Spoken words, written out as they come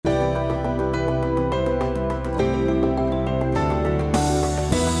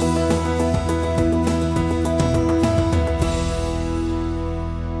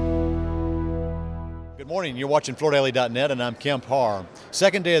morning. You're watching FloorDaily.net, and I'm Kemp Harr.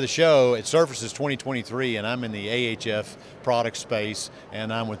 Second day of the show at Surfaces 2023, and I'm in the AHF product space,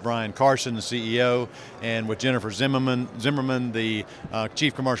 and I'm with Brian Carson, the CEO, and with Jennifer Zimmerman, the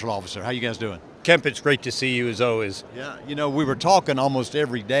Chief Commercial Officer. How you guys doing? Kemp, it's great to see you as always. Yeah, you know, we were talking almost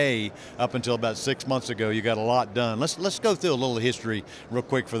every day up until about 6 months ago. You got a lot done. Let's go through a little history real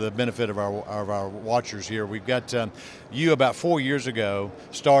quick for the benefit of our watchers here. We've got you about 4 years ago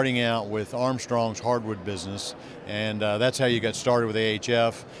starting out with Armstrong's hardwood business, and that's how you got started with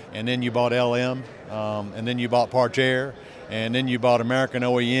AHF. And then you bought LM, and then you bought Parterre, and then you bought American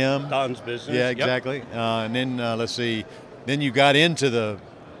OEM. Don's business. Yeah, exactly. Yep. And then let's see. Then you got into the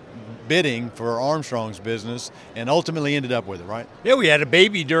bidding for Armstrong's business and ultimately ended up with it, right? Yeah, we had a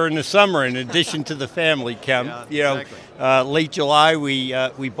baby during the summer in addition to the family, Kemp. Yeah, exactly. Late July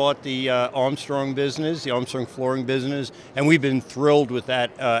we bought the Armstrong business, the Armstrong flooring business, and we've been thrilled with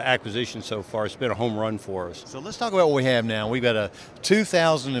that acquisition so far. It's been a home run for us. So let's talk about what we have now. We've got a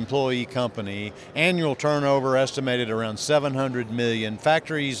 2,000 employee company, annual turnover estimated around 700 million,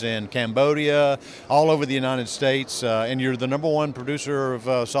 factories in Cambodia, all over the United States, and you're the number one producer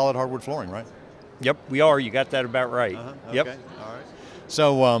of solid hardwood flooring, right? Yep, we are. You got that about right. Okay. Yep. All right.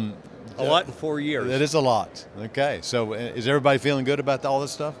 So a lot in 4 years. That is a lot. Okay. So is everybody feeling good about all this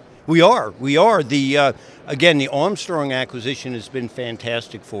stuff? We are. The again, the Armstrong acquisition has been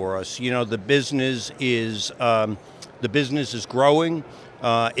fantastic for us. You know, the business is growing.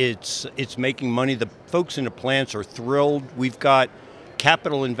 It's making money. The folks in the plants are thrilled. We've got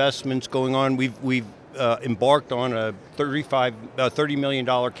capital investments going on. We've embarked on a $30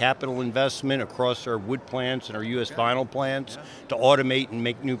 million capital investment across our wood plants and our U.S. vinyl plants to automate and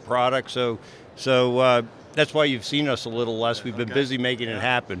make new products. So that's why you've seen us a little less. We've been busy making it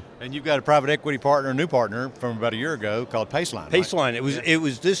happen. And you've got a private equity partner, a new partner from about a year ago called Paceline. Paceline. Right?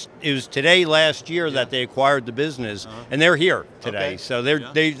 It was today last year that they acquired the business, and they're here today. Okay. So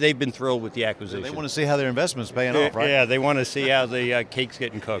they've been thrilled with the acquisition. So they want to see how their investment's paying off, right? Yeah, they want to see how the cake's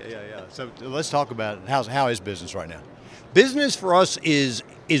getting cooked. Yeah. So let's talk about how is business right now? Business for us is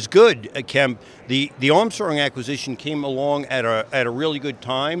good, Kemp. The Armstrong acquisition came along at a really good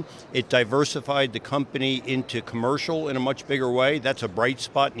time. It diversified the company into commercial in a much bigger way. That's a bright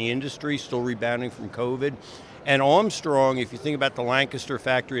spot in the industry, still rebounding from COVID. And Armstrong, if you think about the Lancaster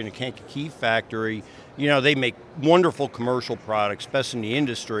factory and the Kankakee factory, you know, they make wonderful commercial products, best in the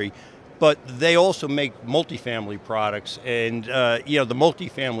industry. But they also make multifamily products, and the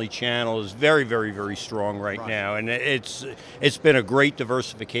multifamily channel is very, very, very strong right now, and it's been a great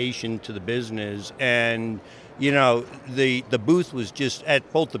diversification to the business. And you know, the booth was just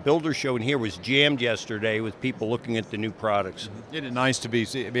at both the Builder Show and here was jammed yesterday with people looking at the new products. Isn't it nice to be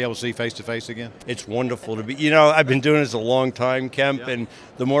able to see face to face again? It's wonderful to be. You know, I've been doing this a long time, Kemp, and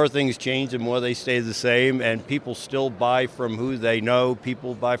the more things change, the more they stay the same. And people still buy from who they know,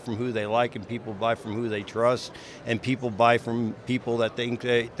 people buy from who they like, and people buy from who they trust, and people buy from people that think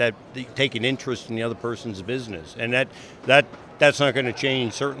that take an interest in the other person's business, and that's not going to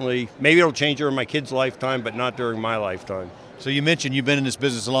change, certainly. Maybe it'll change during my kid's lifetime, but not during my lifetime. So you mentioned you've been in this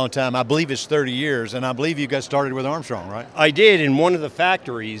business a long time. I believe it's 30 years, and I believe you got started with Armstrong, right? I did, in one of the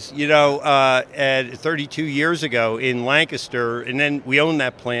factories, at 32 years ago in Lancaster, and then we own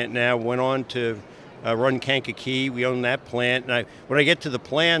that plant now, went on to run Kankakee. We own that plant. And when I get to the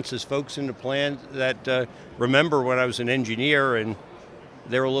plants, there's folks in the plant that remember when I was an engineer, and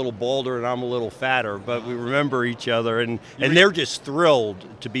they're a little balder and I'm a little fatter, but we remember each other, and they're just thrilled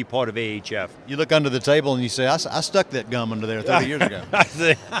to be part of AHF. You look under the table and you say, I stuck that gum under there 30 years ago.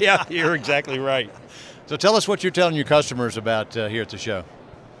 Yeah, you're exactly right. So tell us what you're telling your customers about here at the show.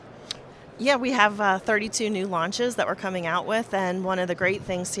 Yeah, we have 32 new launches that we're coming out with, and one of the great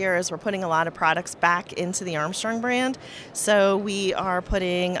things here is we're putting a lot of products back into the Armstrong brand. So we are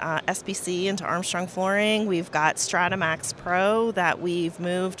putting SPC into Armstrong flooring. We've got Stratomax Pro that we've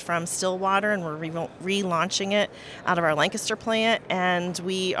moved from Stillwater, and we're relaunching it out of our Lancaster plant, and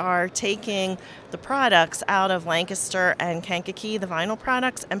we are taking the products out of Lancaster and Kankakee, the vinyl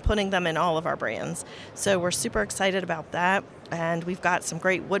products, and putting them in all of our brands. So we're super excited about that. And we've got some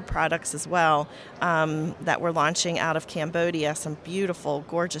great wood products as well that we're launching out of Cambodia, some beautiful,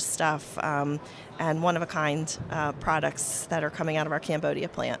 gorgeous stuff, and one-of-a-kind products that are coming out of our Cambodia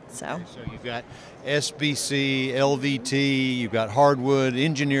plant. So you've got SBC, LVT, you've got hardwood,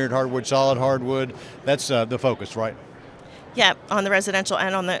 engineered hardwood, solid hardwood. That's the focus, right? Yeah, on the residential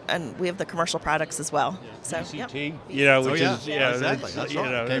and we have the commercial products as well. So, PCT, yep. which is exactly. That's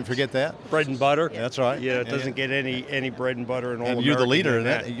right. Can't forget that. Bread and butter. Yeah. That's right. Yeah, it doesn't get any bread and butter in all. And you're the leader in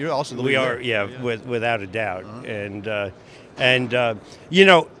that. You're also the leader. We are, without a doubt. Uh-huh. And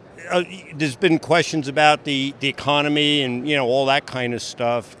there's been questions about the economy and all that kind of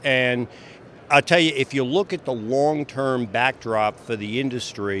stuff. And I'll tell you, if you look at the long-term backdrop for the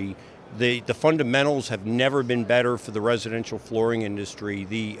industry, the fundamentals have never been better for the residential flooring industry.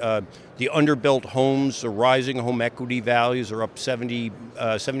 The underbuilt homes, the rising home equity values are up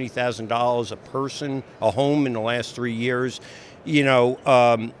 $70,000 a person, a home in the last 3 years.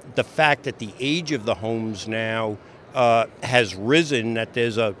 The fact that the age of the homes now has risen, that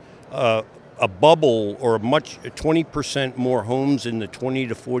there's a bubble or 20% more homes in the 20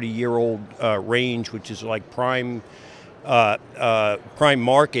 to 40-year-old range, which is like prime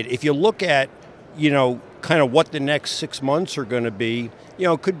market. If you look at, kind of what the next 6 months are going to be,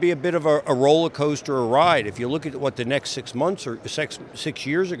 it could be a bit of a roller coaster or ride. If you look at what the next 6 months or 6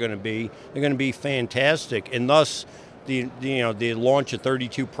 years are going to be, they're going to be fantastic. And thus, the launch of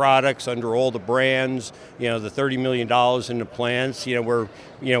 32 products under all the brands, the $30 million in the plants.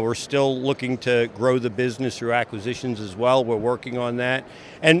 We're still looking to grow the business through acquisitions as well. We're working on that.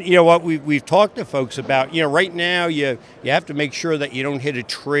 And what we've talked to folks about, right now you have to make sure that you don't hit a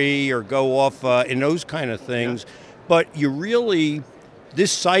tree or go off in those kind of things. Yeah. But you really,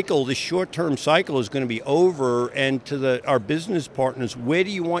 this short-term cycle is going to be over. And to our business partners, where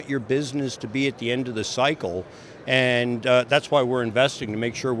do you want your business to be at the end of the cycle? And that's why we're investing, to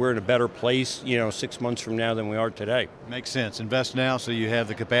make sure we're in a better place, 6 months from now than we are today. Makes sense. Invest now so you have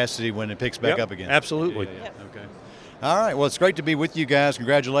the capacity when it picks back up again. Absolutely. Yeah. Okay. All right. Well, it's great to be with you guys.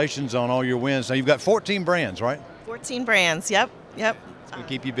 Congratulations on all your wins. Now, you've got 14 brands, right? 14 brands. Yep. It's going to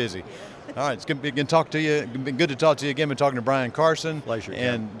keep you busy. All right. It's good to talk to you. It's been good to talk to you again. We're talking to Brian Carson. Pleasure.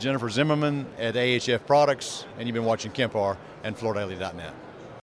 And Jennifer Zimmerman at AHF Products. And you've been watching Kemp Harr and FloorDaily.net.